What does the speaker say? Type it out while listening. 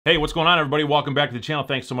Hey, what's going on, everybody? Welcome back to the channel.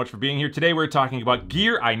 Thanks so much for being here. Today we're talking about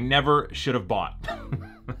gear I never should have bought.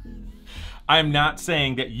 I'm not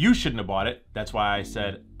saying that you shouldn't have bought it. That's why I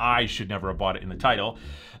said I should never have bought it in the title.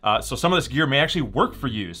 So some of this gear may actually work for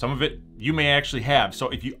you. Some of it you may actually have. So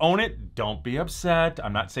if you own it, don't be upset.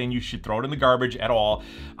 I'm not saying you should throw it in the garbage at all.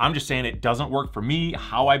 I'm just saying it doesn't work for me,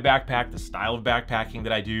 how I backpack, the style of backpacking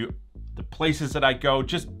that I do, the places that I go,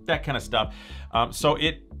 just that kind of stuff. So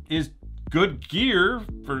it is good gear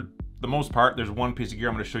for the most part. There's one piece of gear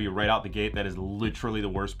I'm going to show you right out the gate that is literally the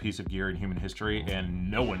worst piece of gear in human history, and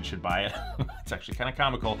no one should buy it. It's actually kind of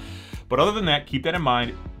comical. But other than that, keep that in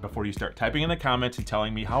mind before you start typing in the comments and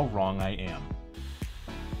telling me how wrong I am.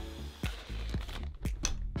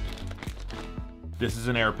 This is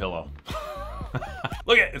an air pillow.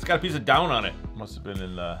 Look at it, it's got a piece of down on it. Must have been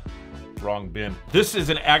in the wrong bin. This is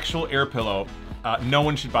an actual air pillow. No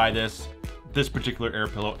one should buy this particular air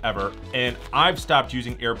pillow ever, and I've stopped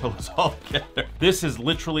using air pillows altogether. This is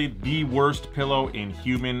literally the worst pillow in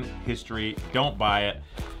human history. Don't buy it.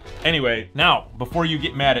 Anyway, now, before you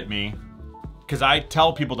get mad at me, because I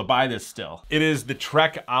tell people to buy this still, it is the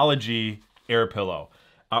Trekology air pillow.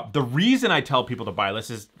 The reason I tell people to buy this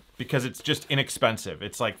is because it's just inexpensive.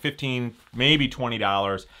 It's like $15, maybe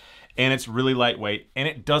 $20, and it's really lightweight, and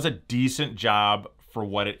it does a decent job for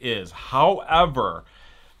what it is. However,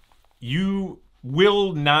 you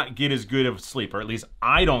will not get as good of sleep, or at least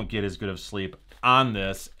I don't get as good of sleep on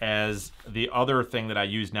this as the other thing that I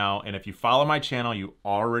use now. And if you follow my channel, you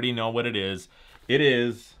already know what it is. It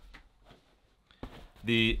is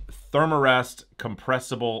the Thermarest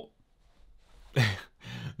compressible,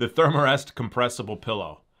 the Thermarest compressible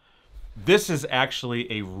pillow. This is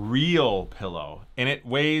actually a real pillow, and it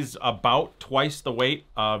weighs about twice the weight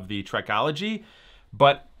of the Trekology,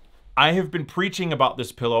 but I have been preaching about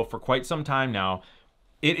this pillow for quite some time now.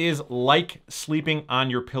 It is like sleeping on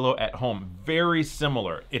your pillow at home. Very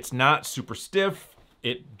similar. It's not super stiff.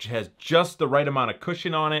 It has just the right amount of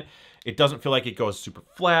cushion on it. It doesn't feel like it goes super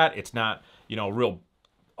flat. It's not, you know, real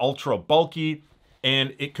ultra bulky.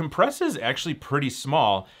 And it compresses actually pretty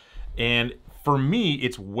small. And for me,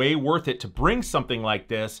 it's way worth it to bring something like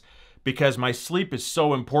this because my sleep is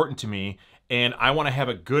so important to me. And I want to have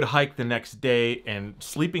a good hike the next day, and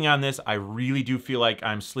sleeping on this, I really do feel like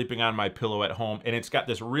I'm sleeping on my pillow at home. And it's got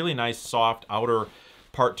this really nice soft outer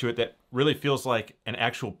part to it that really feels like an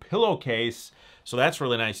actual pillowcase. So that's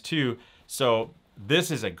really nice too. So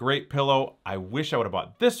this is a great pillow. I wish I would have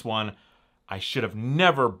bought this one. I should have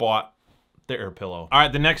never bought the air pillow. All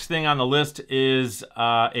right, the next thing on the list is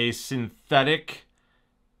a synthetic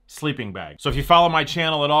sleeping bag. So if you follow my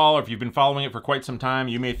channel at all, or if you've been following it for quite some time,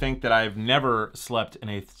 you may think that I've never slept in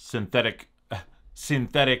a synthetic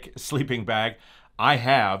sleeping bag. I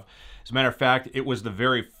have. As a matter of fact, it was the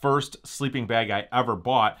very first sleeping bag I ever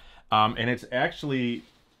bought. And it's actually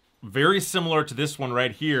very similar to this one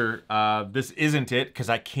right here. This isn't it, because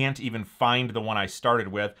I can't even find the one I started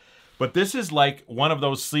with. But this is like one of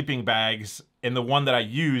those sleeping bags, and the one that I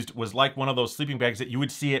used was like one of those sleeping bags that you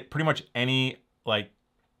would see at pretty much any like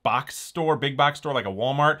box store, big box store, like a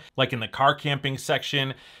Walmart, like in the car camping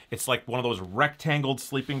section. It's like one of those rectangled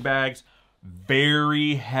sleeping bags,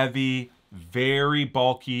 very heavy, very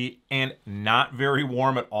bulky, and not very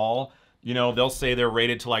warm at all. You know, they'll say they're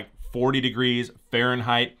rated to like 40 degrees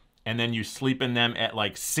Fahrenheit, and then you sleep in them at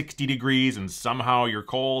like 60 degrees and somehow you're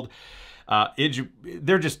cold.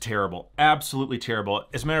 They're just terrible, absolutely terrible.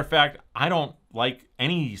 As a matter of fact, I don't like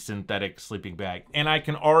any synthetic sleeping bag, and I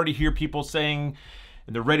can already hear people saying,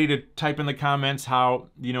 and they're ready to type in the comments how,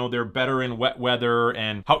 you know, they're better in wet weather,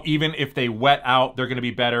 and how even if they wet out, they're gonna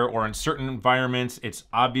be better, or in certain environments, it's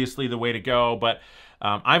obviously the way to go. But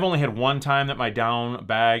I've only had one time that my down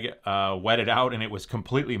bag wetted out, and it was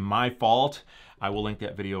completely my fault. I will link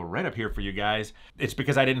that video right up here for you guys. It's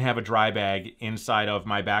because I didn't have a dry bag inside of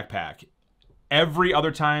my backpack. Every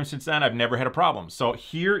other time since then, I've never had a problem. So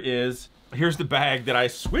here's the bag that I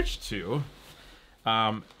switched to.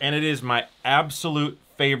 And it is my absolute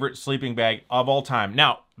favorite sleeping bag of all time.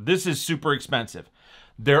 Now, this is super expensive.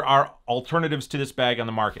 There are alternatives to this bag on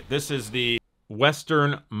the market. This is the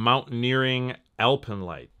Western Mountaineering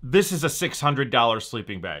Alpenlight. This is a $600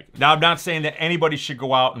 sleeping bag. Now, I'm not saying that anybody should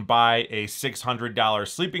go out and buy a $600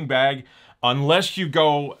 sleeping bag unless you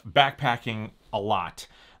go backpacking a lot,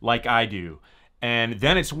 like I do. And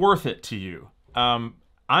then it's worth it to you.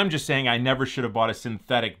 I'm just saying I never should have bought a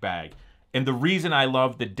synthetic bag. And the reason I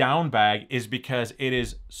love the down bag is because it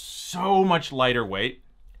is so much lighter weight.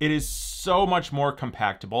 It is so much more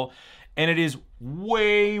compactable. and it is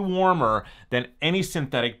way warmer than any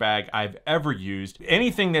synthetic bag I've ever used.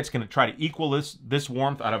 Anything that's gonna try to equal this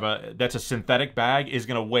warmth out of that's a synthetic bag is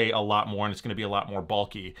gonna weigh a lot more, and it's gonna be a lot more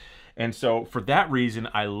bulky. And so for that reason,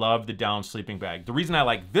 I love the Down sleeping bag. The reason I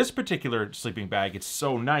like this particular sleeping bag, it's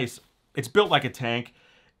so nice. It's built like a tank.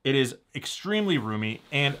 It is extremely roomy,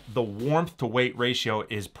 and the warmth to weight ratio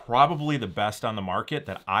is probably the best on the market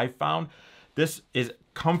that I've found. This is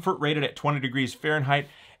comfort rated at 20 degrees Fahrenheit,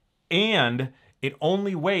 and it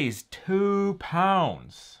only weighs 2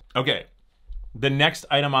 pounds. Okay, the next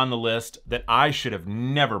item on the list that I should have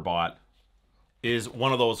never bought is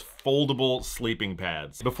one of those foldable sleeping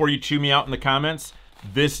pads. Before you chew me out in the comments,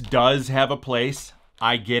 this does have a place.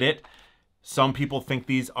 I get it. Some people think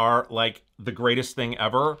these are like the greatest thing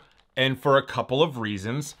ever, and for a couple of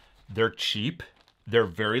reasons. They're cheap, they're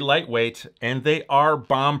very lightweight, and they are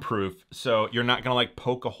bomb-proof, so you're not gonna like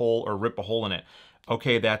poke a hole or rip a hole in it.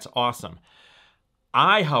 Okay, that's awesome.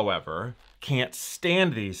 I, however, can't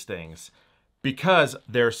stand these things because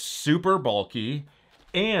they're super bulky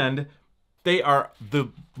and they are the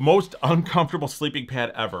most uncomfortable sleeping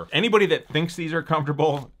pad ever. Anybody that thinks these are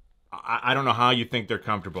comfortable, I don't know how you think they're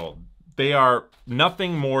comfortable. They are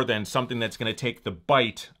nothing more than something that's gonna take the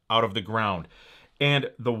bite out of the ground.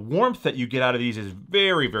 And the warmth that you get out of these is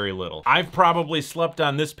very, very little. I've probably slept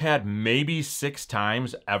on this pad maybe 6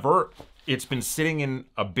 times ever. It's been sitting in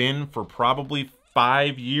a bin for probably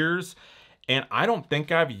 5 years, and I don't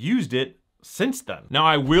think I've used it since then. Now,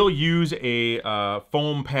 I will use a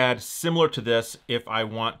foam pad similar to this if I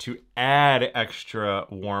want to add extra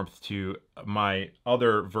warmth to my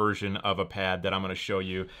other version of a pad that I'm gonna show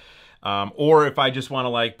you. Or if I just wanna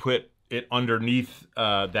like put it underneath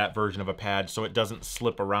that version of a pad so it doesn't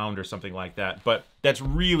slip around or something like that. But that's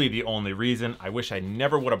really the only reason. I wish I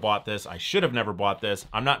never would have bought this. I should have never bought this.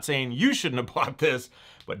 I'm not saying you shouldn't have bought this,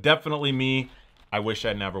 but definitely me, I wish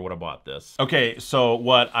I never would have bought this. Okay, so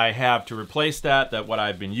what I have to replace that what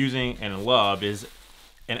I've been using and love is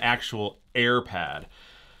an actual air pad.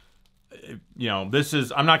 You know, this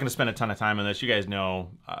is, I'm not gonna spend a ton of time on this. You guys know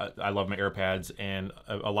I love my air pads, and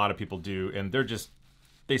a lot of people do, and they're just,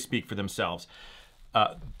 they speak for themselves.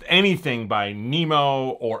 Anything by Nemo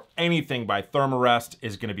or anything by Thermarest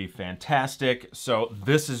is gonna be fantastic. So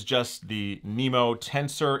this is just the Nemo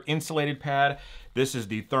Tensor insulated pad. This is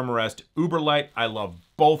the Thermarest Uberlight. I love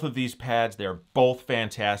both of these pads. They're both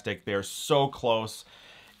fantastic. They're so close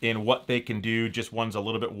in what they can do. Just one's a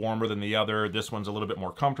little bit warmer than the other. This one's a little bit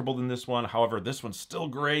more comfortable than this one. However, this one's still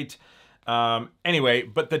great. Anyway,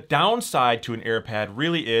 but the downside to an air pad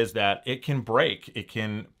really is that it can break. It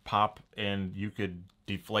can pop and you could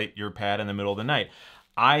deflate your pad in the middle of the night.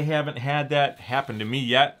 I haven't had that happen to me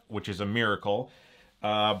yet, which is a miracle.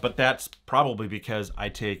 But that's probably because I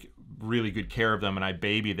take really good care of them and I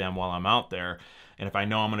baby them while I'm out there. And if I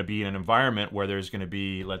know I'm going to be in an environment where there's going to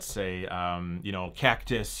be, let's say, you know,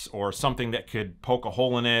 cactus or something that could poke a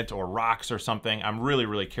hole in it, or rocks or something, I'm really,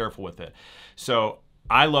 really careful with it. So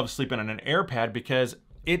I love sleeping on an air pad because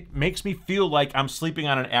it makes me feel like I'm sleeping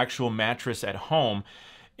on an actual mattress at home,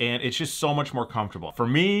 and it's just so much more comfortable. For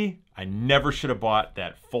me, I never should have bought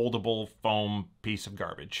that foldable foam piece of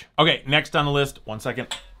garbage. Okay, next on the list, one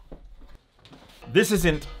second. This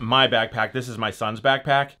isn't my backpack, this is my son's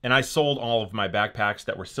backpack, and I sold all of my backpacks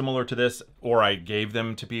that were similar to this, or I gave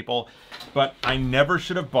them to people, but I never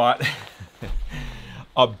should have bought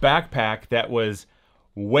a backpack that was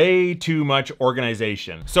way too much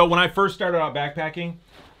organization. So when I first started out backpacking,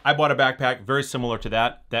 I bought a backpack very similar to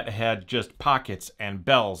that had just pockets and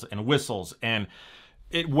bells and whistles, and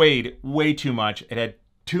it weighed way too much. It had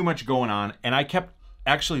too much going on, and I kept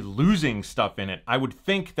actually losing stuff in it. I would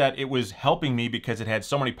think that it was helping me because it had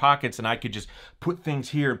so many pockets and I could just put things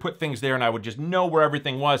here and put things there, and I would just know where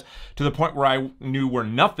everything was, to the point where I knew where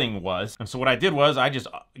nothing was. And so what I did was I just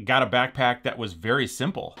got a backpack that was very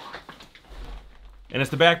simple. And it's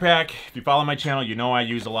the backpack, if you follow my channel, you know I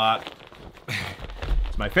use a lot.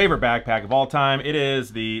 It's my favorite backpack of all time. It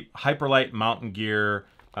is the Hyperlite Mountain Gear.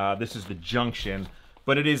 This is the Junction,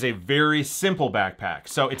 but it is a very simple backpack.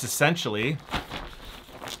 So it's essentially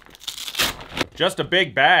just a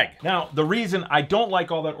big bag. Now, the reason I don't like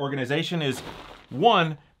all that organization is,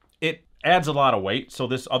 one, it adds a lot of weight. So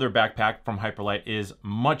this other backpack from Hyperlite is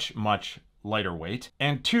much, much lighter weight.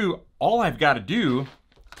 And two, all I've got to do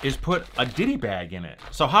is put a ditty bag in it.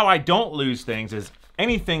 So how I don't lose things is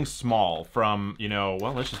anything small from, you know,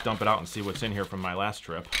 well, let's just dump it out and see what's in here from my last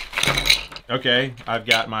trip. Okay, I've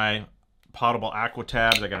got my potable aqua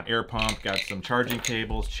tabs, I got an air pump, got some charging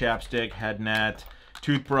cables, chapstick, head net,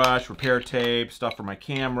 toothbrush, repair tape, stuff for my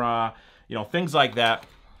camera, you know, things like that.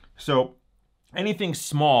 So anything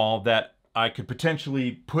small that I could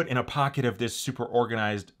potentially put in a pocket of this super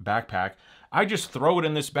organized backpack, I just throw it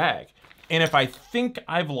in this bag. And if I think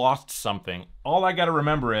I've lost something, all I gotta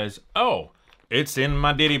remember is, oh, it's in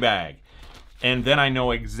my ditty bag. And then I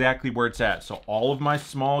know exactly where it's at. So all of my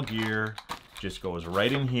small gear just goes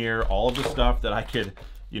right in here. All of the stuff that I could,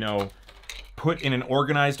 you know, put in an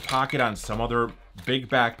organized pocket on some other big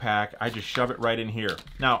backpack, I just shove it right in here.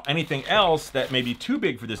 Now, anything else that may be too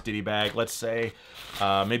big for this ditty bag, let's say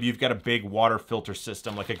maybe you've got a big water filter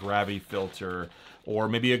system like a gravity filter, or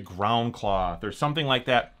maybe a ground cloth or something like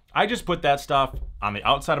that, I just put that stuff on the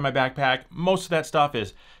outside of my backpack. Most of that stuff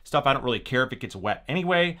is stuff I don't really care if it gets wet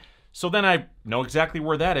anyway. So then I know exactly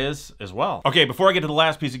where that is as well. Okay, before I get to the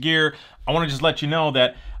last piece of gear, I want to just let you know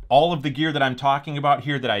that all of the gear that I'm talking about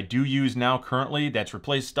here that I do use now currently, that's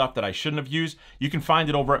replaced stuff that I shouldn't have used, you can find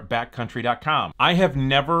it over at backcountry.com. I have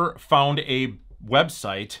never found a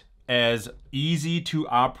website as easy to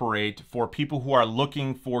operate for people who are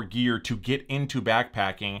looking for gear to get into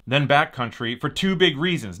backpacking than Backcountry for two big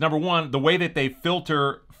reasons. Number one, the way that they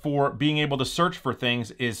filter for being able to search for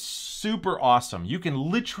things is super awesome. You can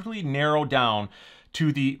literally narrow down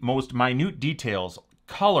to the most minute details,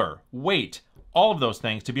 color, weight, all of those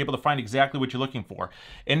things to be able to find exactly what you're looking for.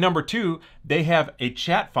 And number two, they have a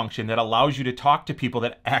chat function that allows you to talk to people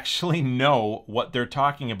that actually know what they're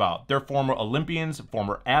talking about. They're former Olympians,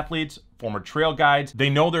 former athletes, former trail guides. They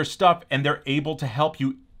know their stuff and they're able to help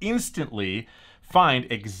you instantly find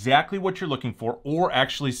exactly what you're looking for or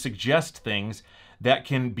actually suggest things that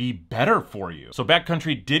can be better for you. So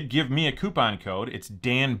Backcountry did give me a coupon code. It's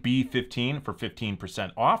DanB15 for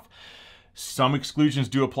 15% off. Some exclusions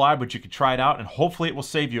do apply, but you can try it out and hopefully it will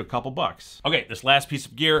save you a couple bucks. Okay, this last piece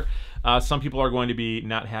of gear, some people are going to be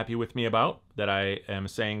not happy with me about, that I am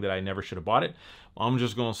saying that I never should have bought it. I'm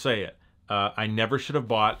just gonna say it. I never should have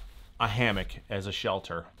bought a hammock as a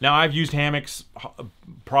shelter. Now, I've used hammocks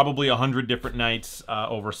probably 100 different nights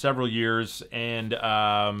over several years, and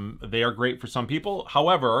they are great for some people.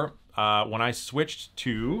 However, when I switched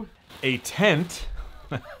to a tent,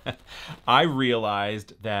 I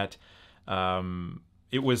realized that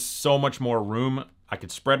it was so much more room. I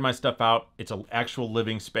could spread my stuff out. It's an actual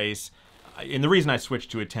living space. And the reason I switched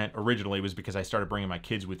to a tent originally was because I started bringing my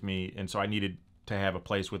kids with me, and so I needed to have a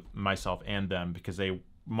place with myself and them because they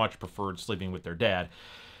much preferred sleeping with their dad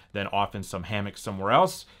than off in some hammock somewhere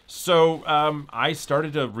else. So I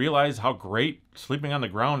started to realize how great sleeping on the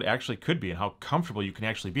ground actually could be and how comfortable you can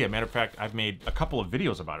actually be. As a matter of fact, I've made a couple of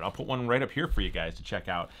videos about it. I'll put one right up here for you guys to check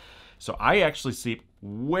out. So I actually sleep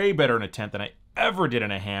way better in a tent than I ever did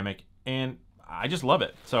in a hammock, and I just love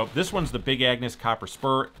it. So this one's the Big Agnes Copper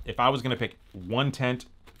Spur. If I was gonna pick one tent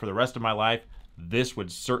for the rest of my life, this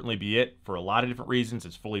would certainly be it for a lot of different reasons.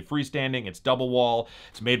 It's fully freestanding, it's double wall,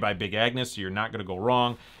 it's made by Big Agnes, so you're not gonna go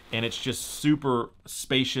wrong, and it's just super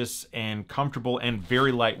spacious and comfortable and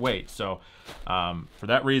very lightweight. So for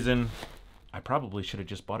that reason, I probably should have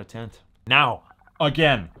just bought a tent. Now,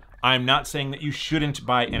 again, I'm not saying that you shouldn't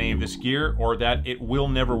buy any of this gear or that it will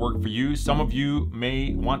never work for you. Some of you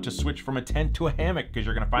may want to switch from a tent to a hammock because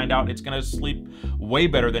you're gonna find out it's gonna sleep way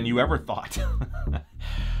better than you ever thought.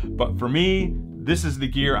 But for me, this is the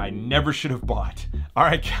gear I never should have bought. All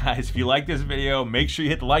right, guys, if you like this video, make sure you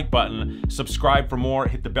hit the like button, subscribe for more,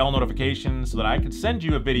 hit the bell notification so that I can send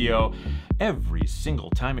you a video every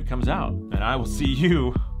single time it comes out. And I will see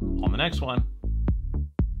you on the next one.